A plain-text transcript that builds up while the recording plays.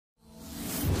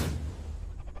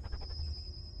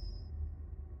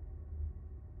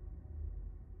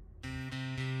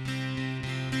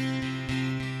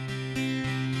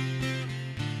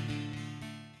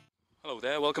Hello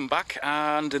there, welcome back,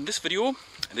 and in this video,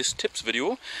 in this tips video,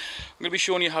 I'm going to be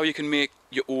showing you how you can make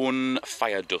your own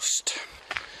fire dust.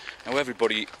 Now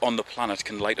everybody on the planet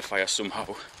can light a fire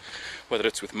somehow, whether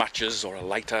it's with matches or a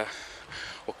lighter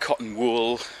or cotton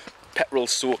wool, petrol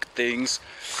soaked things,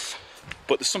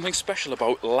 but there's something special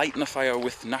about lighting a fire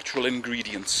with natural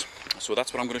ingredients, so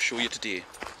that's what I'm going to show you today.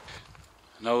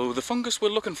 Now the fungus we're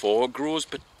looking for grows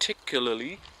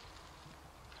particularly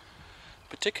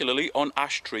on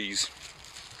ash trees.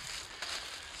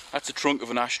 That's the trunk of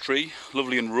an ash tree,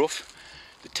 lovely and rough.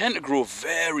 They tend to grow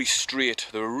very straight.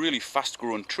 They're a really fast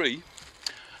growing tree,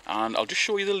 and I'll just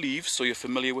show you the leaves so you're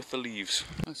familiar with the leaves.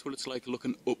 That's what it's like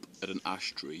looking up at an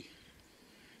ash tree.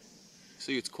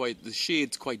 See, the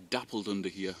shade's quite dappled under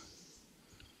here,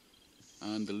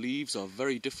 and the leaves are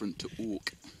very different to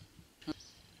oak.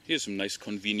 Here's some nice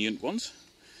convenient ones.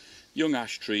 Young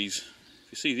ash trees.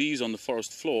 If you see these on the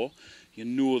forest floor, you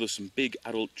know there's some big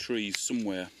adult trees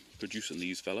somewhere producing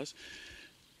these fellas.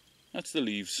 That's the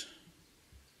leaves,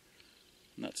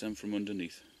 and that's them from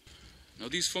underneath. Now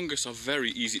these fungus are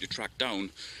very easy to track down,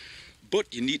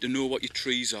 but you need to know what your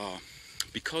trees are.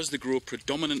 Because they grow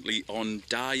predominantly on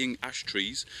dying ash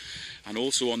trees and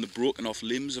also on the broken off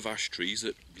limbs of ash trees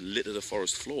that litter the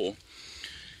forest floor,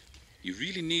 you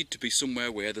really need to be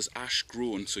somewhere where there's ash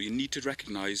growing, so you need to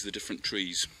recognise the different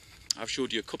trees. I've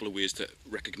showed you a couple of ways to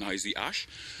recognise the ash,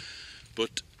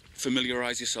 but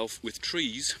familiarise yourself with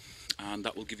trees and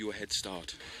that will give you a head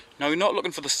start. Now you're not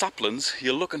looking for the saplings,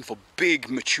 you're looking for big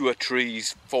mature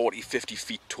trees, 40-50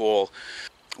 feet tall,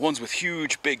 ones with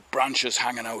huge big branches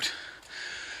hanging out,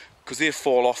 because they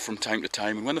fall off from time to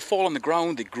time, and when they fall on the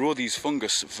ground they grow these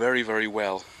fungus very, very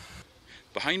well.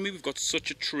 Behind me we've got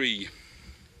such a tree.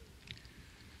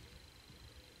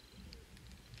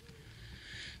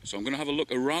 So I'm going to have a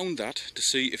look around that to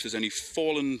see if there's any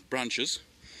fallen branches,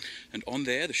 and on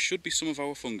there should be some of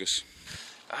our fungus.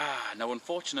 Now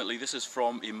unfortunately this is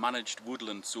from a managed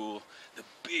woodland, so the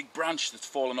big branch that's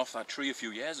fallen off that tree a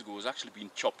few years ago has actually been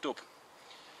chopped up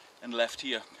and left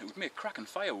here. It would make cracking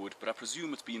firewood, but I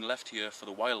presume it's been left here for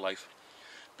the wildlife,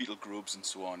 beetle grubs and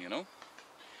so on, you know.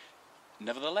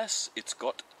 Nevertheless, it's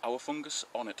got our fungus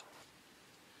on it.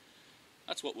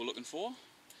 That's what we're looking for.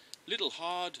 Little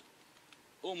hard,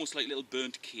 almost like little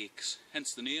burnt cakes,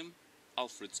 hence the name,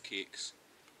 Alfred's cakes.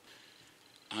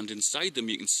 And inside them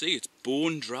you can see it's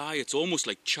bone dry, it's almost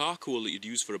like charcoal that you'd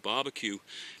use for a barbecue,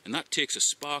 and that takes a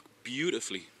spark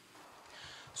beautifully.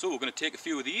 So we're going to take a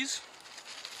few of these,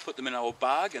 put them in our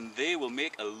bag, and they will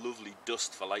make a lovely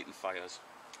dust for lighting fires.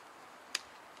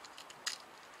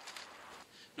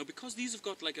 Now because these have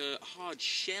got like a hard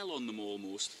shell on them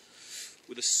almost,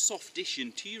 with a softish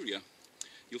interior,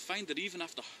 you'll find that even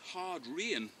after hard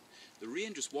rain, the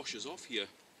rain just washes off here,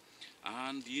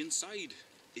 and the inside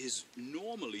is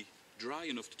normally dry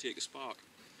enough to take a spark.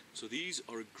 So these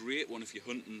are a great one if you're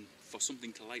hunting for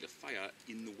something to light a fire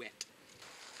in the wet.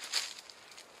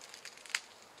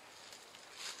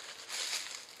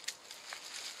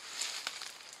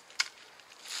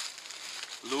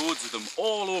 Loads of them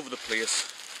all over the place.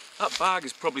 That bag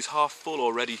is probably half full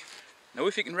already. Now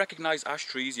if you can recognise ash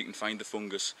trees, you can find the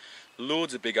fungus.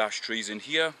 Loads of big ash trees in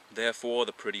here, therefore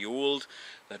they're pretty old,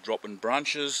 they're dropping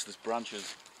branches, there's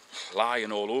branches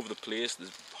lying all over the place,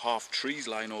 there's half trees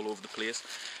lying all over the place,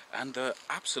 and they're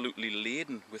absolutely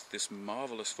laden with this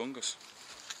marvellous fungus.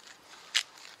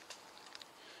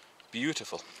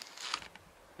 Beautiful.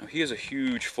 Now here's a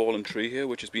huge fallen tree here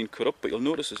which has been cut up, but you'll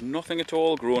notice there's nothing at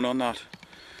all growing on that.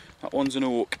 That one's an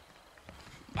oak.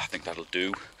 I think that'll do.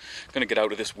 I'm going to get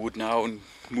out of this wood now and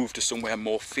move to somewhere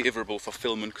more favourable for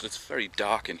filming because it's very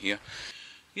dark in here.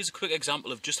 Here's a quick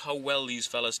example of just how well these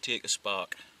fellas take a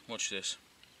spark. Watch this.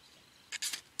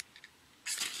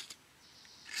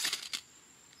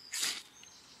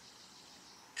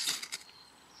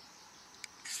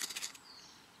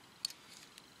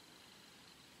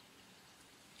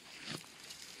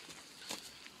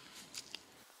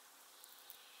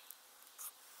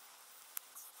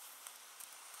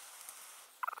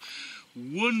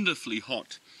 Wonderfully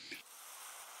hot.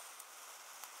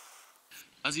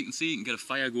 As you can see, you can get a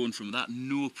fire going from that,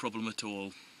 no problem at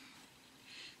all.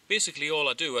 Basically all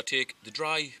I do, I take the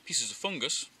dry pieces of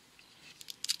fungus,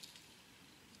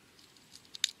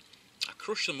 I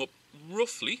crush them up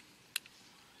roughly.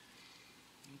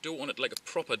 You don't want it like a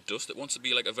proper dust, it wants to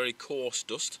be like a very coarse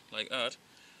dust, like that.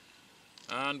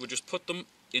 And we just put them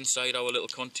inside our little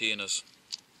containers.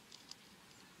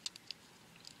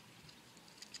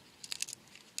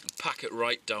 Pack it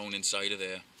right down inside of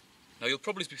there. Now you'll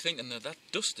probably be thinking that that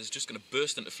dust is just going to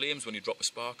burst into flames when you drop a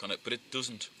spark on it, but it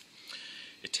doesn't.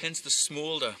 It tends to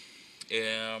smoulder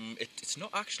it's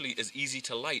not actually as easy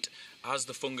to light as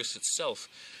the fungus itself.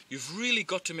 You've really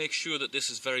got to make sure that this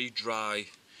is very dry,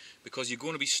 because you're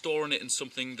going to be storing it in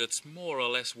something that's more or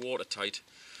less watertight.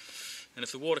 And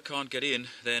if the water can't get in,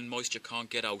 then moisture can't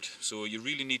get out. So you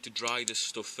really need to dry this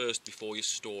stuff first before you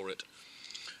store it.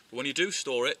 But when you do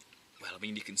store it, well, I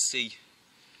mean, you can see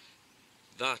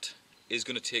that is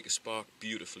going to take a spark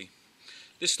beautifully.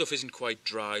 This stuff isn't quite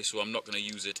dry, so I'm not going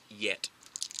to use it yet.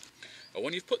 But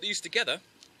when you've put these together,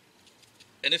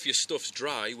 and if your stuff's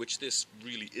dry, which this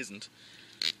really isn't,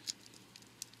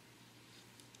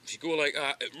 if you go like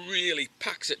that, it really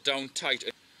packs it down tight.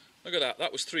 Look at that,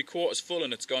 that was 3/4 full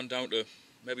and it's gone down to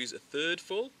maybe it's a third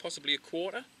full, possibly a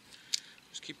quarter.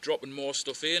 Just keep dropping more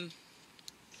stuff in.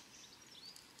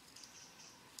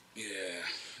 Yeah,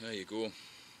 there you go.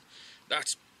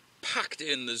 That's packed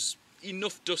in, there's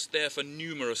enough dust there for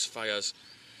numerous fires.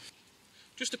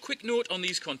 Just a quick note on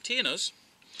these containers.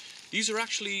 These are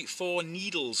actually for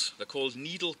needles. They're called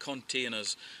needle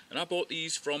containers, and I bought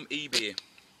these from eBay.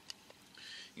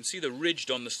 You can see they're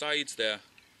ridged on the sides there,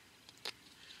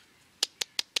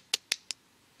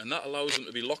 and that allows them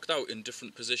to be locked out in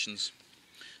different positions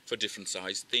for different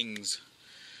sized things.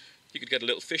 You could get a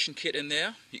little fishing kit in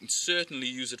there. You can certainly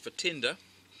use it for Tinder.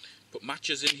 Put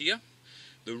matches in here.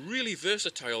 They're really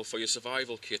versatile for your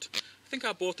survival kit. I think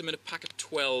I bought them in a pack of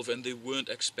 12 and they weren't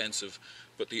expensive,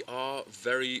 but they are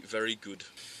very, very good.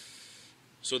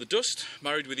 So the dust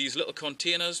married with these little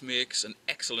containers makes an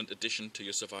excellent addition to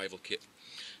your survival kit.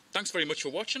 Thanks very much for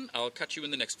watching. I'll catch you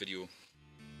in the next video.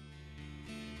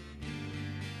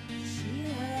 She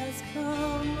has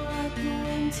come like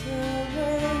winter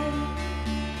rain.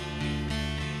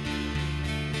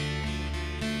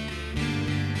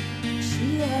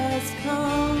 She has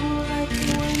come like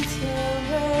winter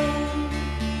rain.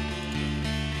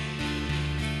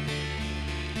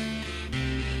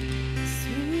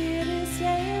 Sweetest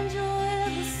angel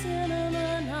ever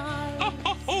cinnamon eyes. Oh,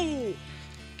 ho, ho!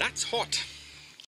 That's hot.